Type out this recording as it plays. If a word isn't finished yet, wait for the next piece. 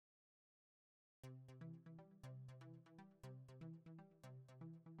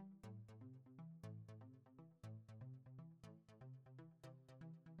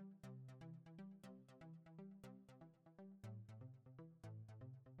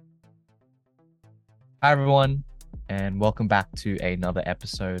Hi, everyone, and welcome back to another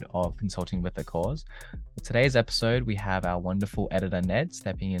episode of Consulting with a Cause. For today's episode, we have our wonderful editor Ned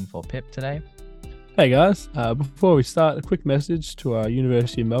stepping in for Pip today. Hey guys, before we start, a quick message to our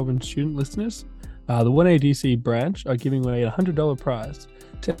University of Melbourne student listeners. The 1ADC branch are giving away a $100 prize.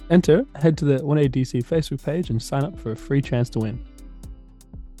 To enter, head to the 1ADC Facebook page and sign up for a free chance to win.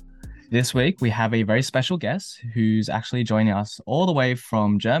 This week, we have a very special guest who's actually joining us all the way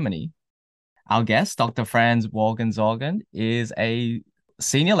from Germany. Our guest, Dr. Franz Wolgen-Sorgen, is a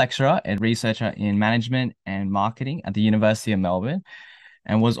senior lecturer and researcher in management and marketing at the University of Melbourne,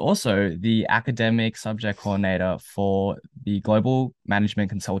 and was also the academic subject coordinator for the global management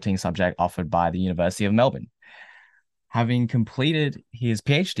consulting subject offered by the University of Melbourne. Having completed his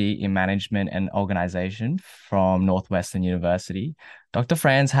PhD in management and organization from Northwestern University, Dr.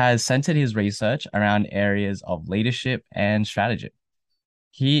 Franz has centered his research around areas of leadership and strategy.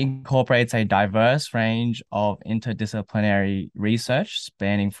 He incorporates a diverse range of interdisciplinary research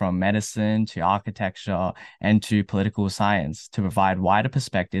spanning from medicine to architecture and to political science to provide wider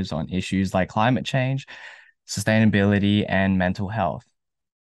perspectives on issues like climate change, sustainability, and mental health.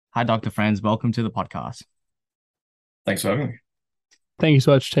 Hi, Dr. Franz. Welcome to the podcast. Thanks for having me. Thank you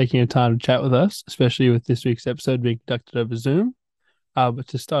so much for taking your time to chat with us, especially with this week's episode being conducted over Zoom. But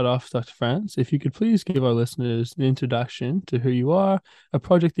to start off, Dr. Franz, if you could please give our listeners an introduction to who you are, a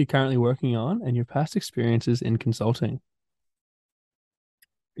project you're currently working on, and your past experiences in consulting.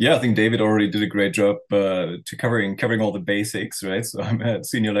 Yeah, I think David already did a great job to covering all the basics, right? So I'm a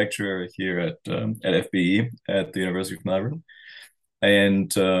senior lecturer here at FBE at the University of Melbourne,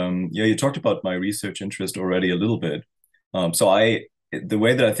 and yeah, you talked about my research interest already a little bit. The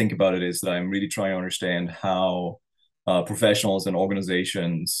way that I think about it is that I'm really trying to understand how professionals and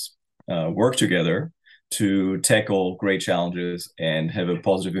organizations work together to tackle great challenges and have a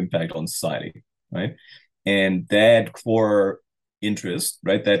positive impact on society, right? And that core interest,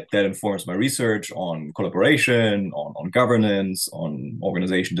 right, that informs my research on collaboration, on governance, on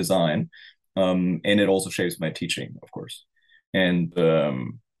organization design, and it also shapes my teaching, of course. And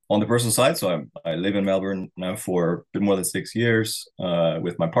on the personal side, so I live in Melbourne now for a bit more than 6 years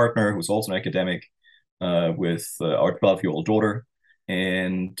with my partner, who's also an academic, with our 12-year-old daughter.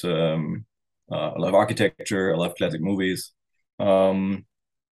 And I love architecture, I love classic movies.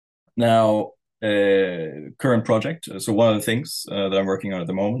 Now, current project. So one of the things that I'm working on at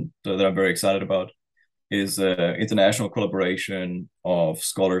the moment that I'm very excited about is international collaboration of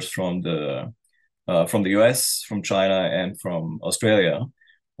scholars from the US, from China, and from Australia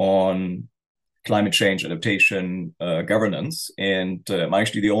on climate change adaptation governance. And I'm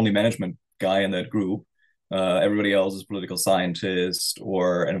actually the only management guy in that group. Everybody else is political scientist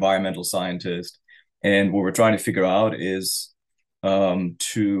or environmental scientist. And what we're trying to figure out is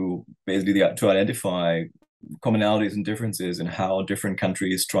to basically to identify commonalities and differences in how different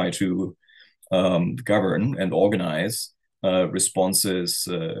countries try to govern and organize adaptation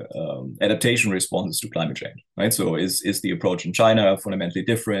responses to climate change, right? So is the approach in China fundamentally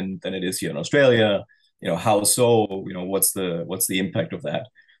different than it is here in Australia? How so? What's the impact of that?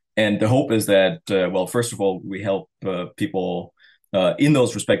 And the hope is that, well, first of all, we help people in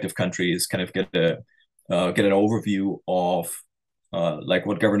those respective countries kind of get an overview of like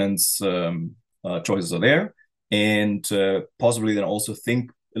what governance choices are there, and possibly then also think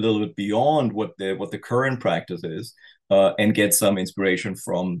a little bit beyond what the current practice is, and get some inspiration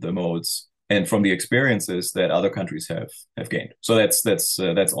from the modes and from the experiences that other countries have gained. So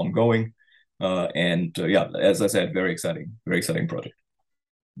that's ongoing, and yeah, as I said, very exciting project.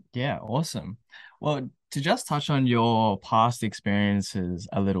 Yeah, awesome. Well, to just touch on your past experiences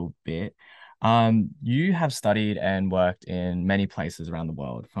a little bit, you have studied and worked in many places around the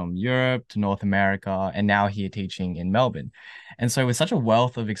world, from Europe to North America, and now here teaching in Melbourne. And so, with such a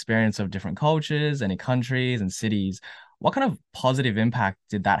wealth of experience of different cultures and in countries and cities, what kind of positive impact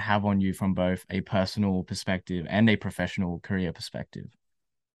did that have on you from both a personal perspective and a professional career perspective?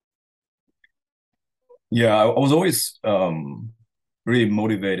 Yeah, I was always really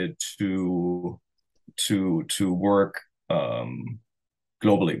motivated to work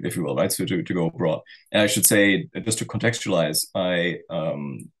globally, if you will, right? So to go abroad. And I should say, just to contextualize, I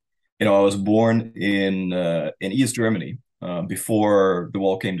was born in East Germany before the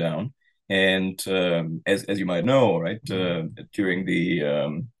wall came down, and as you might know, right, during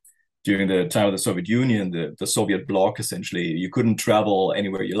the time of the Soviet Union, the Soviet bloc, essentially, you couldn't travel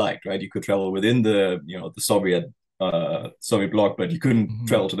anywhere you liked, right? You could travel within the Soviet bloc, but you couldn't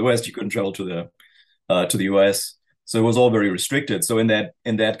travel to the West, you couldn't travel to the US. So it was all very restricted. So in that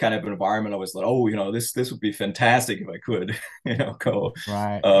kind of environment, I was like, oh, this would be fantastic if I could,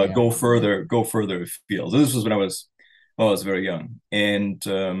 Right. Yeah. go further afield. So this was when I was very young, and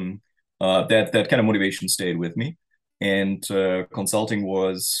that kind of motivation stayed with me. And consulting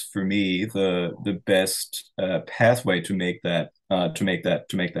was for me the best pathway to make that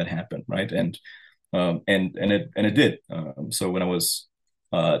happen, right? And it did. So when I was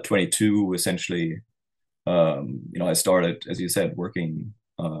 22, essentially, I started, as you said, working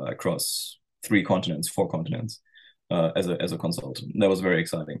across 4 continents as a consultant. That was very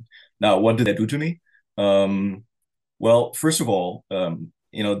exciting. Now, what did that do to me? Well, first of all,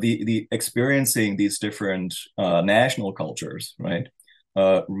 the experiencing these different national cultures, right?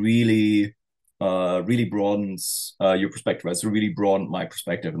 Really really broadens your perspective. Right? So really broadened my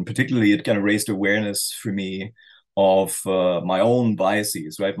perspective, and particularly it kind of raised awareness for me of my own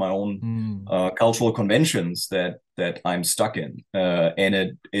biases, right? My own cultural conventions that I'm stuck in,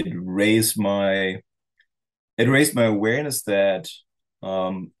 and it raised my awareness that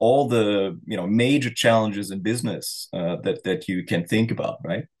all the major challenges in business that you can think about,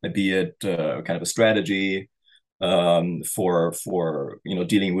 right? Be it kind of a strategy for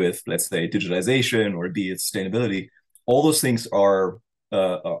dealing with, let's say, digitalization, or be it sustainability. All those things are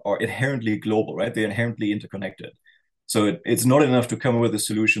inherently global, right? They're inherently interconnected. So it's not enough to come up with a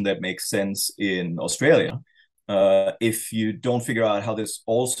solution that makes sense in Australia if you don't figure out how this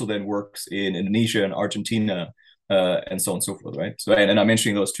also then works in Indonesia and Argentina and so on and so forth, right? So and I'm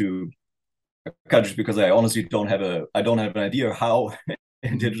mentioning those 2 countries because I honestly don't have an idea how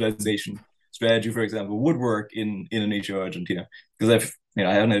digitalization strategy, for example, would work in Indonesia or Argentina, because I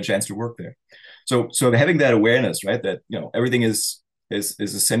haven't had a chance to work there. So having that awareness, right, that everything is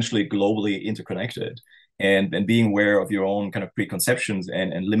essentially globally interconnected, and being aware of your own kind of preconceptions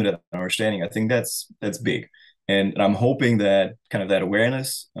and limited understanding, I think that's big. And I'm hoping that kind of that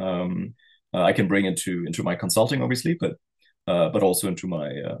awareness I can bring into my consulting, obviously, but also into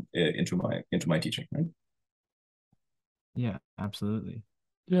my teaching, right? Yeah, absolutely.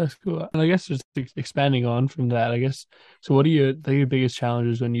 Yeah, it's cool. And I guess just expanding on from that, I guess, so what are your biggest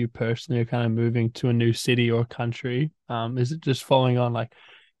challenges when you personally are kind of moving to a new city or country? Is it just following on like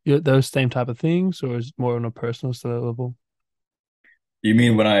those same type of things, or is it more on a personal level? You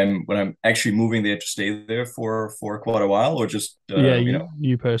mean when I'm actually moving there to stay there for quite a while, or just Yeah,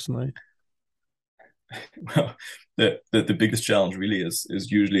 you personally. Well, the biggest challenge really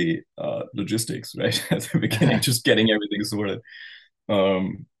is usually logistics, right? At the beginning, just getting everything sorted.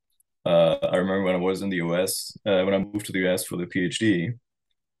 Um, I remember when I was in the US, when I moved to the US for the PhD,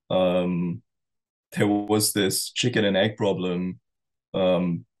 um, there was this chicken and egg problem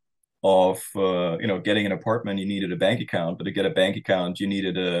um, of getting an apartment. You needed a bank account, but to get a bank account, you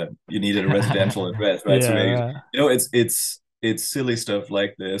needed a residential address, right? So Yeah, right. it's silly stuff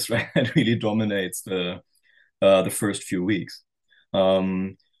like this, right? That really dominates the first few weeks.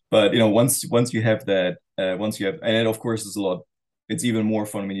 Um, but once you have that, and it, of course, is a lot. It's even more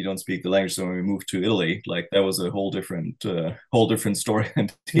fun when you don't speak the language. So when we moved to Italy, like that was a whole different story,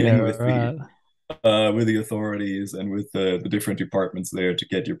 and Yeah, dealing right. with the authorities and with the different departments there to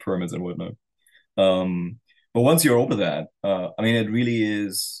get your permits and whatnot. Um, but once you're over that, I mean, it really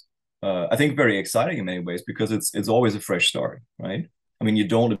is, I think, very exciting in many ways, because it's always a fresh start, right? I mean, you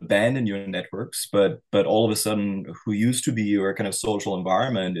don't abandon your networks, but all of a sudden, who used to be your kind of social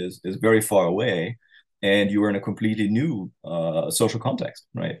environment is very far away, and you are in a completely new social context,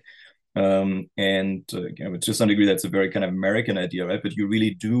 right? And to some degree, that's a very kind of American idea, right? But you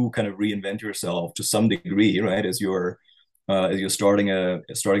really do kind of reinvent yourself to some degree, right? As you're starting a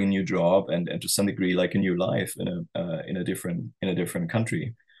new job, and to some degree like a new life in a different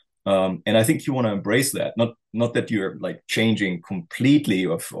country. And I think you want to embrace that. Not that you're like changing completely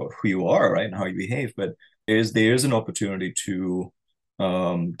of who you are, right, and how you behave, but there's an opportunity to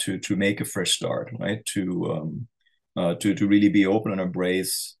make a fresh start, right? To really be open and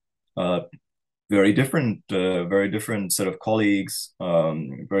embrace uh, very different set of colleagues,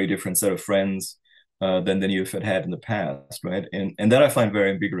 very different set of friends than you've had in the past, right? And that I find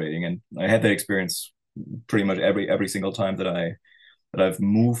very invigorating. And I had that experience pretty much every single time that I've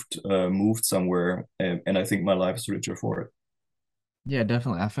moved somewhere, and I think my life is richer for it. Yeah,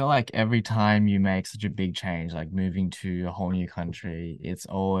 definitely. I feel like every time you make such a big change, like moving to a whole new country, it's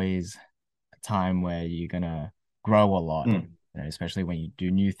always a time where you're gonna grow a lot, Mm. especially when you do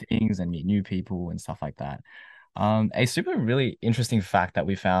new things and meet new people and stuff like that. A super really interesting fact that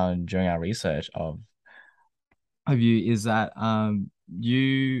we found during our research of you is that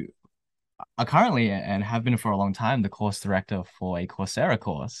you are currently and have been for a long time the course director for a Coursera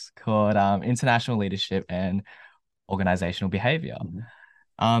course called International Leadership and organizational behavior. Mhm.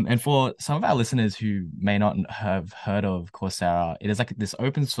 And for some of our listeners who may not have heard of Coursera, it is like this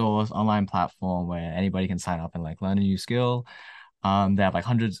open source online platform where anybody can sign up and like learn a new skill. They have like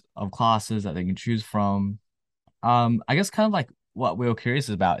hundreds of classes that they can choose from. I guess kind of like what we were curious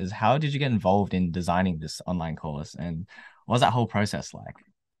about is how did you get involved in designing this online course and what was that whole process like?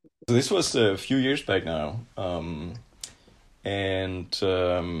 So this was a few years back now, and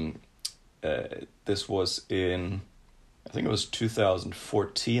uh, this was in, I think it was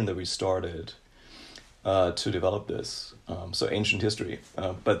 2014 that we started to develop this. So ancient history,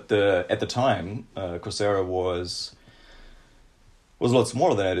 but at the time, Coursera was a lot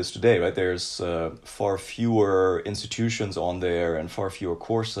smaller than it is today, right? There's far fewer institutions on there and far fewer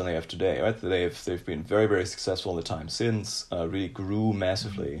courses than they have today, right? They've been very, very successful in the time since, really grew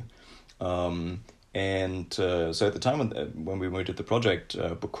massively. So at the time when we did the project,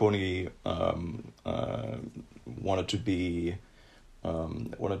 Bocconi wanted to be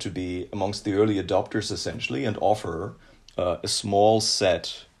amongst the early adopters essentially and offer a small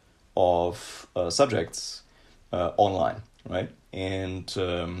set of subjects online, right? And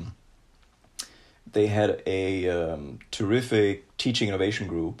they had a terrific teaching innovation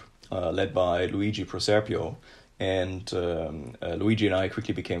group led by Luigi Proserpio, and Luigi and I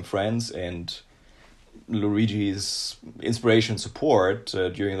quickly became friends, and Luigi's inspiration and support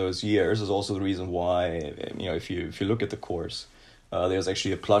during those years is also the reason why, if you look at the course, there's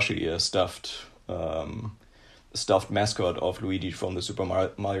actually a plushie, a stuffed mascot of Luigi from the Super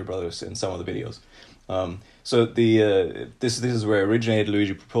Mario Brothers in some of the videos. So this is where it originated.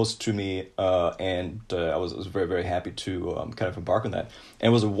 Luigi proposed to me, and I was very, very happy to kind of embark on that.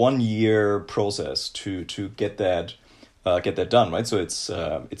 And it was a 1 year process to get that done, right? So it's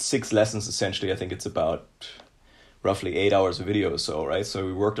 6 lessons essentially. I think it's about roughly 8 hours of video or so, right? So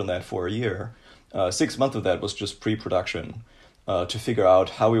we worked on that for a year. 6 months of that was just pre-production to figure out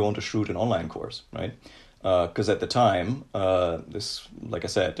how we want to shoot an online course, right? Because at the time, this, like I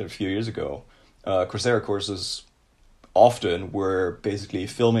said, a few years ago, Coursera courses often were basically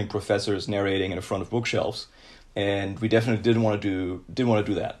filming professors narrating in front of bookshelves, and we definitely didn't want to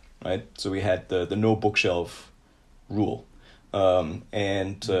do that, right? So we had the no bookshelf rule,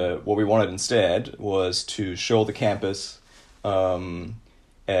 and what we wanted instead was to show the campus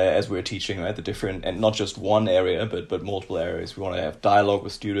as we were teaching, right? The different, and not just one area, but multiple areas. We want to have dialogue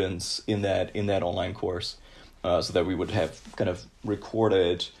with students in that online course, so that we would have kind of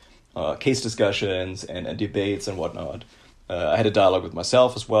recorded case discussions and debates and whatnot. I had a dialogue with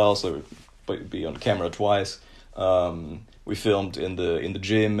myself as well, so it'd be on camera twice. We filmed in the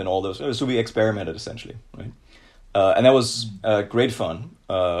gym and all those. So we experimented essentially, right? And that was great fun.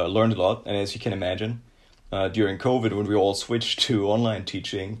 Learned a lot, and as you can imagine, during COVID, when we all switched to online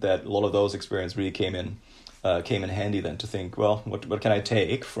teaching, that a lot of those experiences really came in handy. Then to think, well, what can I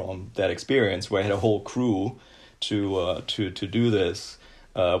take from that experience where I had a whole crew to do this?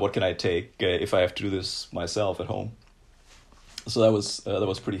 What can I take if I have to do this myself at home? So that was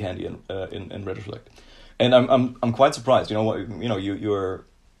pretty handy in retrospect, and I'm quite surprised. You're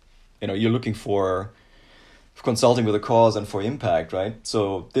looking for consulting with a cause and for impact, right?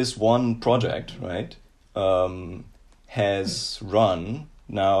 So this one project, right, has run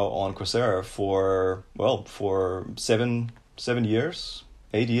now on Coursera for 7 years,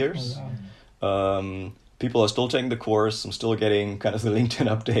 8 years. Oh, wow. People are still taking the course. I'm still getting kind of the LinkedIn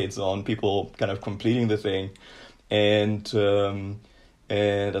updates on people kind of completing the thing, and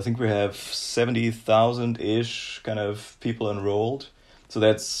I think we have 70,000-ish kind of people enrolled. So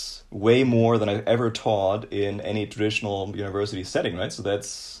that's way more than I've ever taught in any traditional university setting, right? So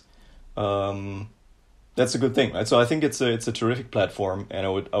that's a good thing, right? So I think it's a terrific platform, and I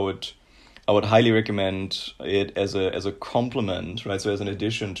would highly recommend it as a complement, right? So as an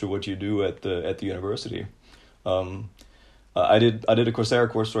addition to what you do at the university. I did a Coursera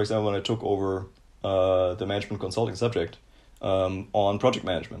course, for example, when I took over the management consulting subject on project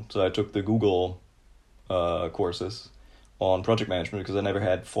management. So I took the Google courses on project management because I never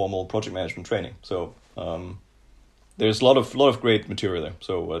had formal project management training. So there's a lot of great material there.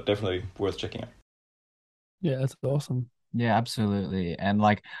 So definitely worth checking out. Yeah, that's awesome. Yeah, absolutely. And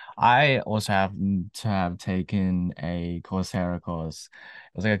like I also have to have taken a Coursera course.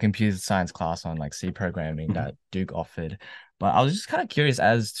 It was like a computer science class on like C programming that Duke offered. But I was just kind of curious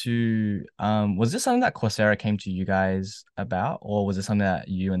as to was this something that Coursera came to you guys about, or was it something that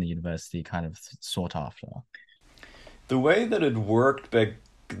you and the university kind of sought after? The way that it worked back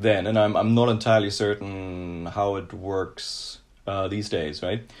then, and I'm not entirely certain how it works these days,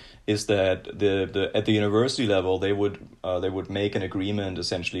 right, is that the at the university level they would make an agreement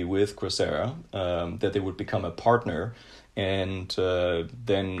essentially with Coursera, that they would become a partner, and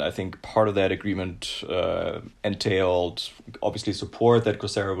then I think part of that agreement entailed obviously support that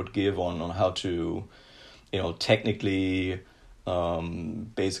Coursera would give on how to, technically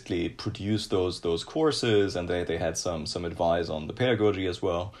basically produce those courses, and they had some advice on the pedagogy as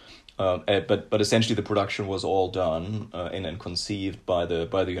well. But essentially the production was all done and conceived by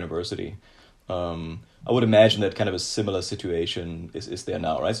the university. I would imagine that kind of a similar situation is there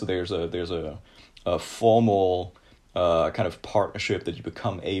now, right? So there's a formal kind of partnership that you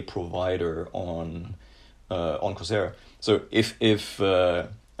become a provider on Coursera. So if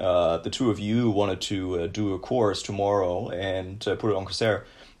the two of you wanted to do a course tomorrow and put it on Coursera,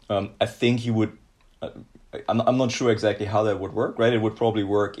 I think you would. I'm not sure exactly how that would work, right? It would probably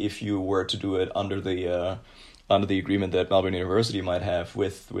work if you were to do it under the agreement that Melbourne University might have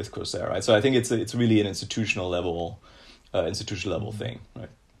with Coursera, right? So I think it's really an institutional level thing, right?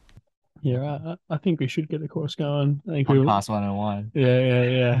 Yeah, I think we should get a course going. I think Podcast 101.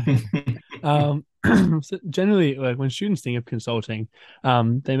 Yeah. So generally, like when students think of consulting,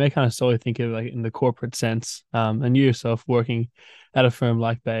 they may kind of solely think of like in the corporate sense. And you yourself working at a firm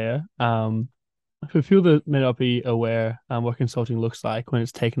like Bayer, for people that may not be aware what consulting looks like when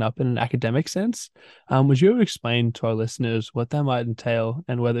it's taken up in an academic sense, would you ever explain to our listeners what that might entail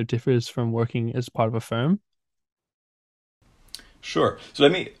and whether it differs from working as part of a firm? Sure. So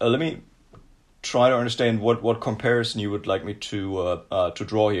let me try to understand what comparison you would like me to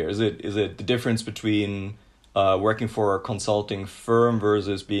draw here. Is it the difference between working for a consulting firm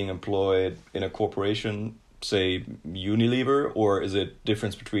versus being employed in a corporation, say Unilever, or is it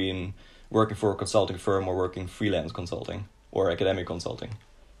difference between working for a consulting firm or working freelance consulting or academic consulting?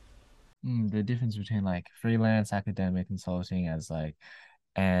 The difference between like freelance academic consulting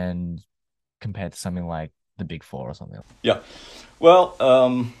and compared to something like the Big Four or something. Yeah. Well,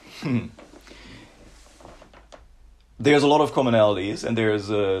 there's a lot of commonalities and there's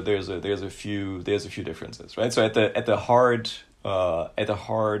a few differences, right? So at the heart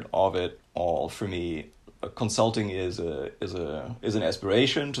of it all, for me, consulting is an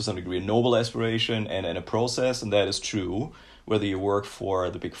aspiration, to some degree a noble aspiration, and a process, and that is true whether you work for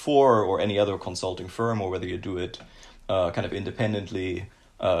the Big Four or any other consulting firm, or whether you do it kind of independently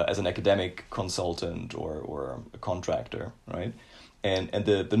as an academic consultant or a contractor, right? And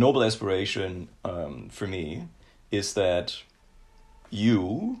the noble aspiration for me is that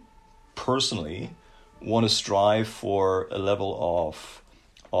you personally want to strive for a level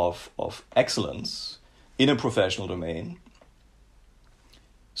of excellence in a professional domain,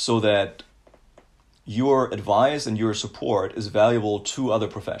 so that your advice and your support is valuable to other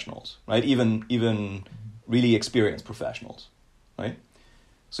professionals, right? Even really experienced professionals, right?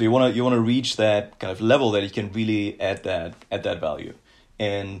 So you want to reach that kind of level that you can really add that value,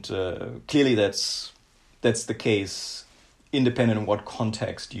 and clearly that's the case, independent of what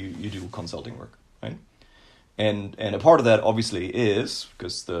context you do consulting work, right? And a part of that obviously is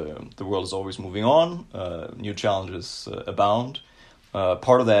because the world is always moving on, new challenges abound.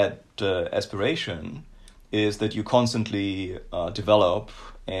 Part of that aspiration is that you constantly develop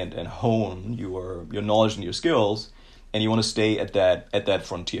and hone your knowledge and your skills, and you want to stay at that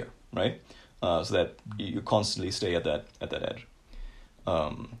frontier, right? So that you constantly stay at that edge.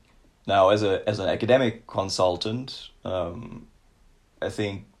 Now, as an academic consultant, I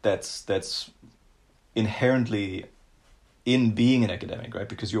think that's inherently in being an academic, right?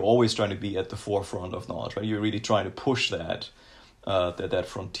 Because you're always trying to be at the forefront of knowledge, right? You're really trying to push that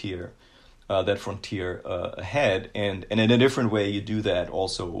frontier ahead, and in a different way you do that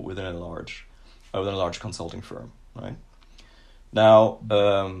also within a large consulting firm, right? Now,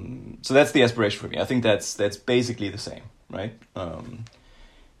 so that's the aspiration for me. I think that's basically the same, right?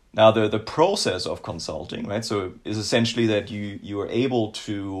 Now the process of consulting, right? So is essentially that you are able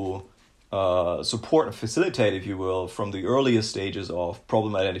to support and facilitate, if you will, from the earliest stages of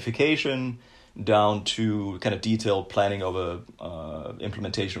problem identification down to kind of detailed planning of a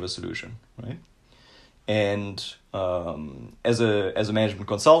implementation of a solution, right? And as a management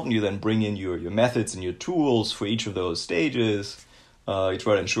consultant, you then bring in your methods and your tools for each of those stages. You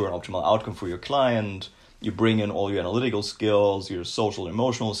try to ensure an optimal outcome for your client. You bring in all your analytical skills, your social and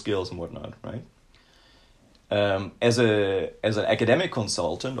emotional skills, and whatnot, right? As an academic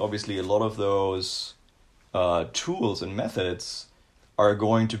consultant, obviously a lot of those tools and methods are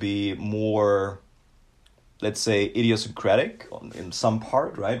going to be more, let's say, idiosyncratic in some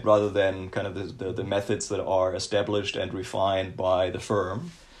part, right? Rather than kind of the methods that are established and refined by the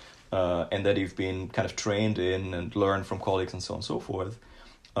firm. and that you've been kind of trained in and learned from colleagues and so on and so forth.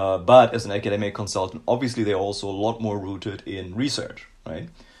 But as an academic consultant, obviously they're also a lot more rooted in research, right?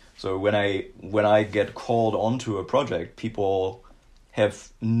 So when I get called onto a project, people have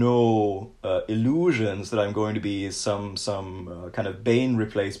no illusions that I'm going to be some kind of Bain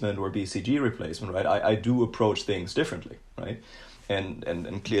replacement or BCG replacement, right? I do approach things differently, right?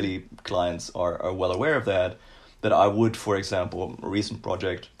 And clearly clients are well aware of that. That I would, for example, a recent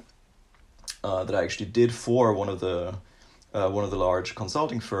project that I actually did for one of the large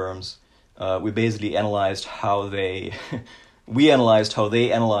consulting firms, we basically analyzed how they we analyzed how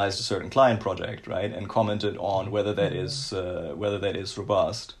they analyzed a certain client project, right, and commented on whether that is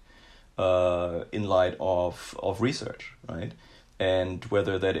robust in light of research, right, and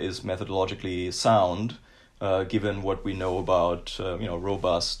whether that is methodologically sound. Given what we know about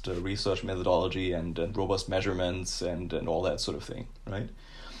robust research methodology and robust measurements and all that sort of thing, right?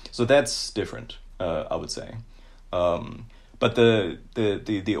 So that's different, I would say. But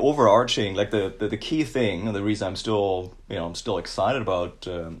the overarching, like the key thing, and the reason I'm still excited about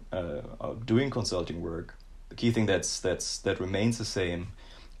doing consulting work, the key thing that remains the same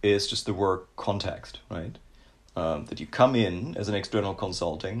is just the work context, right? That you come in as an external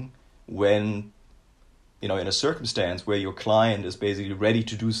consulting when in a circumstance where your client is basically ready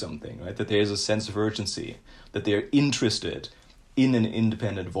to do something, right? That there's a sense of urgency, that they're interested in an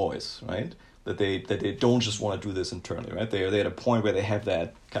independent voice, right? That they don't just want to do this internally, right? They're at a point where they have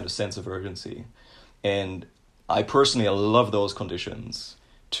that kind of sense of urgency. And I personally love those conditions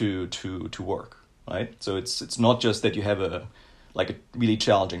to work, right? So it's not just that you have a really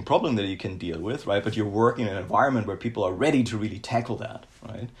challenging problem that you can deal with, right? But you're working in an environment where people are ready to really tackle that,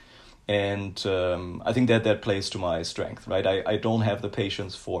 right? And I think that plays to my strength, right? I don't have the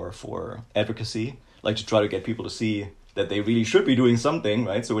patience for advocacy, like to try to get people to see that they really should be doing something,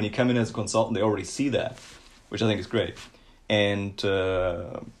 right? So when you come in as a consultant, they already see that, which I think is great, and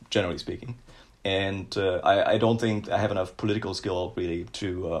generally speaking. And I don't think I have enough political skill really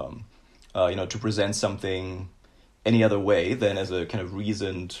to present something any other way than as a kind of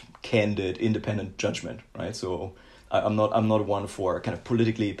reasoned, candid, independent judgment, right? So I'm not one for kind of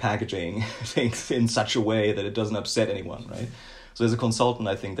politically packaging things in such a way that it doesn't upset anyone, right? So as a consultant,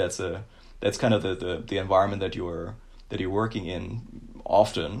 I think that's kind of the environment that you're working in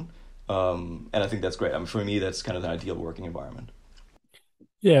often, and I think that's great. I mean, for me, that's kind of the ideal working environment.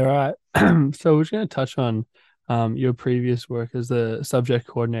 Yeah, right. So we're just going to touch on your previous work as the subject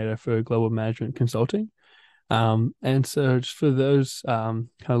coordinator for Global Management Consulting. And so just for those kind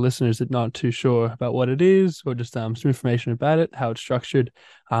of listeners that not too sure about what it is, or just some information about it, how it's structured,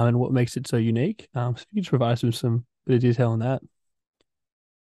 and what makes it so unique. So if you could provide some bit of detail on that.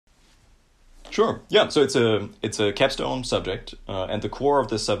 Sure. Yeah. So it's a capstone subject, and the core of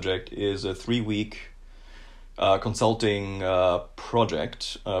this subject is a 3-week consulting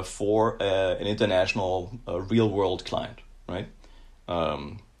project for an international real world client, right?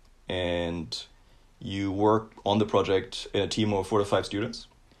 And you work on the project in a team of 4 to 5 students,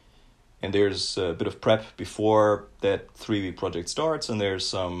 and there's a bit of prep before that 3-week project starts, and there's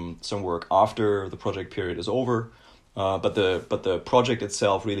some work after the project period is over. But the project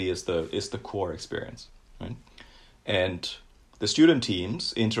itself really is the core experience, right? And the student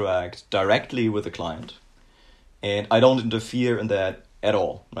teams interact directly with the client, and I don't interfere in that at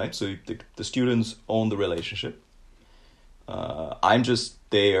all, right? So the students own the relationship. I'm just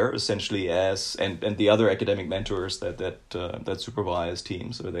there essentially and the other academic mentors that supervise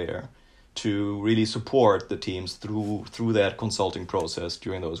teams are there to really support the teams through that consulting process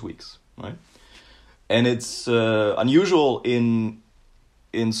during those weeks, right? And it's unusual in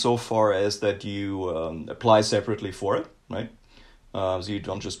so far as that you apply separately for it, right? So you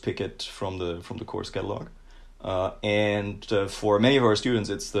don't just pick it from the course catalog. And for many of our students,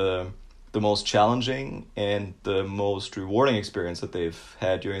 it's the most challenging and the most rewarding experience that they've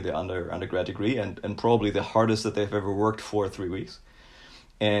had during the undergrad degree, and probably the hardest that they've ever worked for 3 weeks.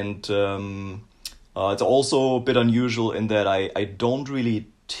 And it's also a bit unusual in that I don't really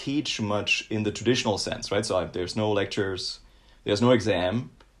teach much in the traditional sense, right? So there's no lectures, there's no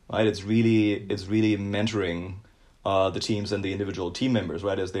exam, right? It's really mentoring the teams and the individual team members,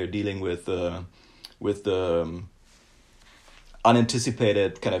 right, as they're dealing with the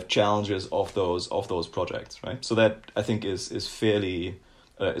unanticipated kind of challenges of those projects, right? So that I think is fairly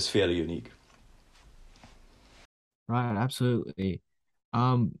unique. Right, absolutely.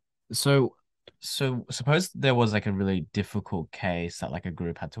 So suppose there was like a really difficult case that like a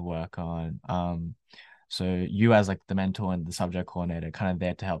group had to work on. So you as like the mentor and the subject coordinator kind of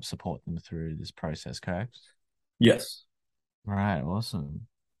there to help support them through this process, correct? Yes. Right, awesome.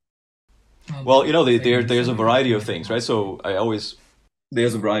 Well, there's a variety of things, right? So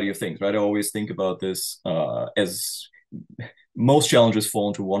there's a variety of things, right? I always think about this as most challenges fall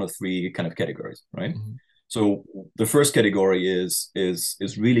into one of three kind of categories, right? Mhm. So the first category is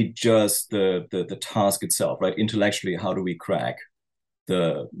really just the task itself, right? Intellectually, how do we crack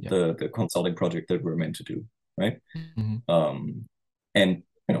Yeah. the consulting project that we're meant to do, right? Mhm. And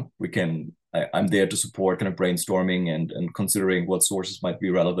I'm there to support kind of brainstorming and considering what sources might be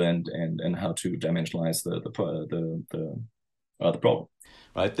relevant and how to dimensionalize the problem,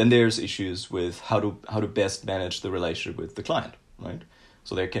 right? Then there's issues with how to best manage the relationship with the client, right?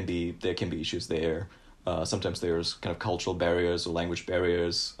 So there can be issues there. Sometimes there's kind of cultural barriers or language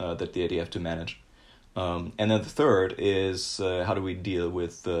barriers that the idea have to manage. And then the third is how do we deal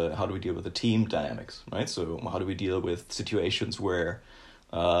with the team dynamics, right? So how do we deal with situations where,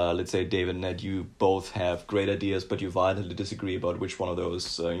 let's say, David and Ned, you both have great ideas, but you violently disagree about which one of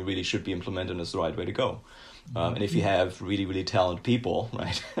those you really should be implemented and is the right way to go. And if you have really, really talented people,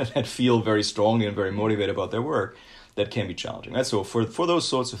 right, that feel very strongly and very motivated about their work, that can be challenging, right? So for those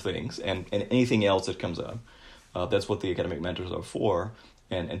sorts of things and anything else that comes up, that's what the academic mentors are for,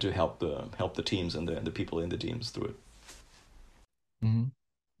 and to help the teams and the people in the teams through it. Mhm.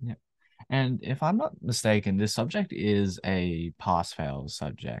 Yeah. And if I'm not mistaken, this subject is a pass-fail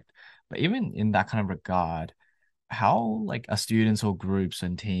subject. But even in that kind of regard, how like are students or groups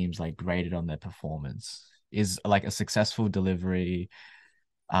and teams like graded on their performance? Is like a successful delivery,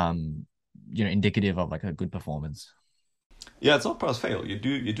 um, indicative of like a good performance? Yeah, it's not pass fail. You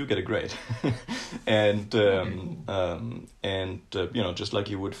do get a grade, and just like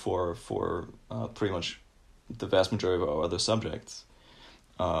you would for pretty much the vast majority of our other subjects,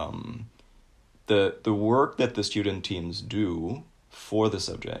 um, the work that the student teams do for the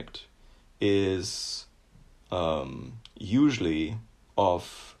subject is usually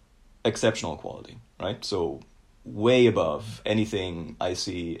of exceptional quality, right? So way above anything I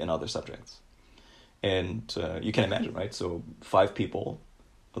see in other subjects. And you can imagine, right? So 5 people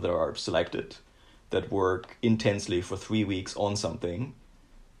that are selected that work intensely for 3 weeks on something,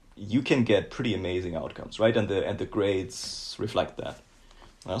 you can get pretty amazing outcomes, right? And the grades reflect that.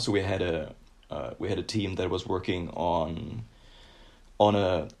 So we had a team that was working on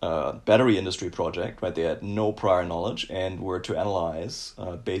a battery industry project, right? They had no prior knowledge and were to analyze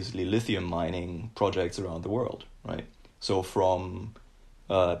basically lithium mining projects around the world, right? So from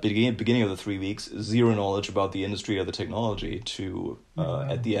beginning of the 3 weeks, zero knowledge about the industry or the technology to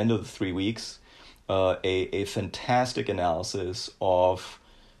at the end of the 3 weeks, a fantastic analysis of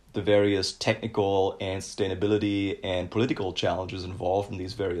the various technical and sustainability and political challenges involved in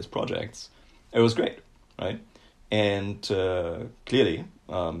these various projects. It was great, right? And clearly,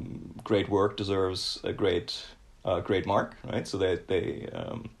 great work deserves a great mark, right? So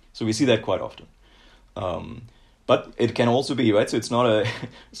we see that quite often. But it can also be, right. So it's not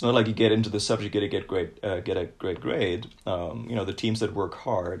like you get into the subject get a great grade. The teams that work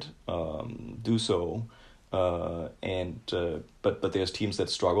hard do so, but there's teams that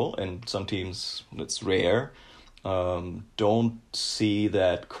struggle, and some teams, that's rare, don't see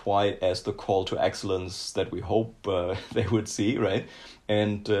that quite as the call to excellence that we hope they would see, right?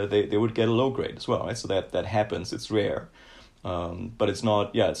 And they would get a low grade as well, right? So that happens. It's rare. But it's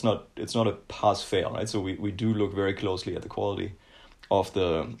not a pass fail, right? So we do look very closely at the quality of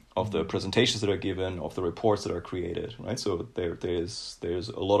the presentations that are given, of the reports that are created, right? So there's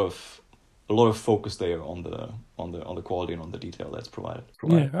a lot of focus there on the quality and on the detail that's provided.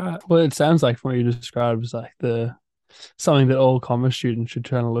 Yeah, right. Well, it sounds like from what you described is like something that all commerce students should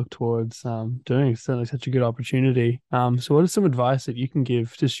try to look towards doing. It's certainly such a good opportunity. So what is some advice that you can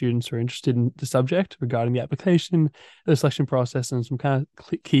give to students who are interested in the subject regarding the application, the selection process, and some kind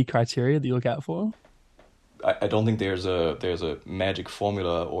of key criteria that you look out for? I don't think there's a magic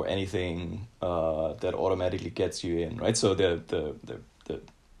formula or anything that automatically gets you in, right? So the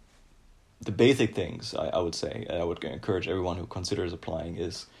basic things I would say, I would encourage everyone who considers applying,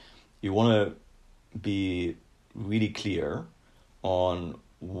 is you want to be really clear on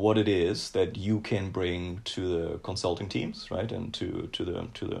what it is that you can bring to the consulting teams, right, and to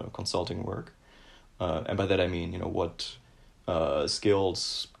the consulting work, and by that I mean what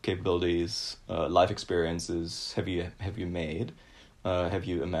skills, capabilities, life experiences have you made, have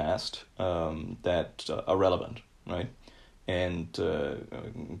you amassed that are relevant, right? And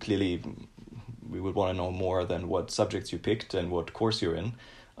clearly, we would want to know more than what subjects you picked and what course you're in.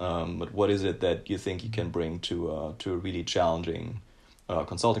 But what is it that you think you can bring to a really challenging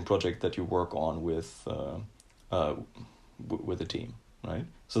consulting project that you work on with a team, right?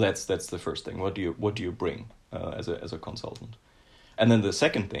 So that's the first thing. What do you bring as a consultant? And then the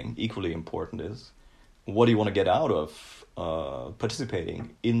second thing, equally important, is what do you want to get out of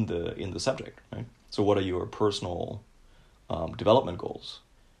participating in the subject, right? So what are your personal development goals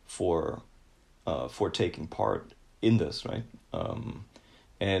for taking part in this, right?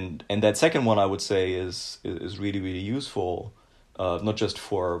 And that second one I would say is really really useful, not just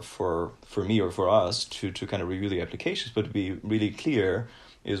for me or for us to kind of review the applications, but to be really clear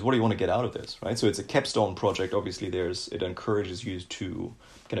is what do you want to get out of this, right? So it's a capstone project. Obviously, it encourages you to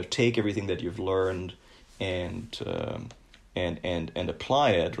kind of take everything that you've learned and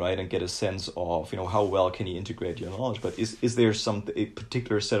apply it, right, and get a sense of how well can you integrate your knowledge. But is there a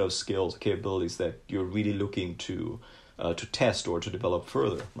particular set of skills, capabilities that you're really looking to test or to develop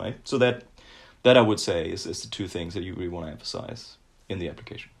further, right? So that I would say is the two things that you really want to emphasize in the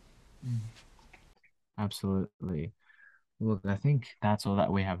application. Absolutely. Look, I think that's all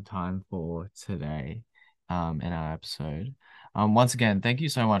that we have time for today, in our episode. Once again, thank you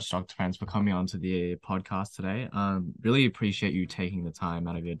so much, Dr. Franz, for coming on to the podcast today. Really appreciate you taking the time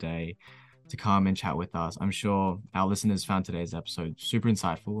out of your day to come and chat with us. I'm sure our listeners found today's episode super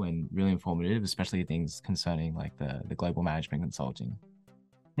insightful and really informative, especially things concerning like the global management consulting.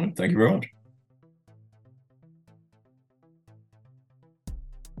 Thank you very much.